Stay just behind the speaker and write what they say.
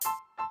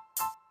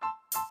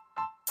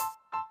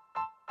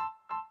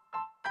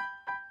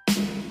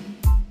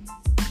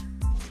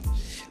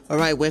All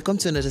right, welcome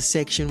to another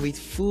section with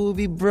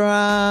Phoebe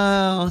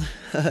Brown.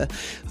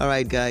 All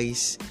right,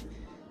 guys.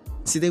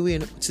 Today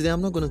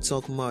I'm not going to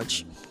talk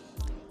much.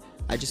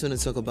 I just want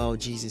to talk about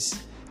Jesus.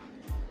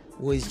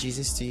 Who is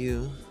Jesus to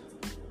you?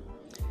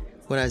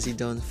 What has he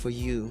done for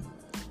you?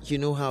 You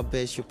know how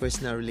best your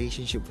personal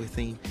relationship with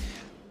him,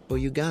 but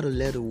you got to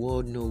let the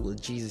world know what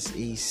Jesus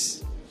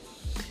is.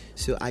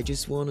 So I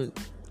just want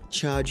to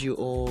charge you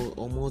all,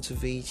 or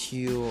motivate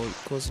you, or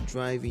cause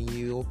drive in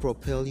you, or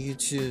propel you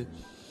to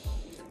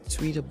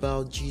tweet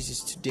about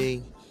Jesus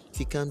today. If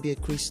you can't be a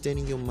Christian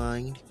in your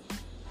mind,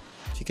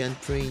 if you can't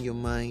pray in your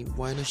mind,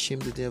 why not shame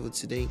the devil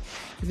today?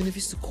 Even if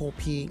it's to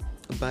copy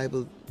a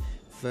Bible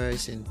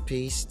verse and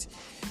paste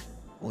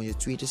on your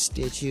Twitter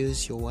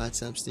status, your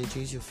WhatsApp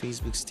status, your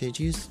Facebook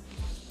status,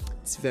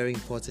 it's very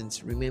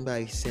important. Remember,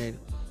 I said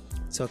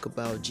talk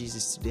about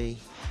Jesus today.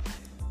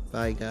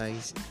 Bye,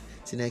 guys.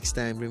 Till next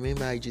time.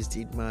 Remember, I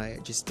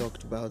just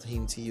talked about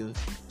him to you.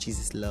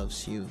 Jesus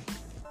loves you.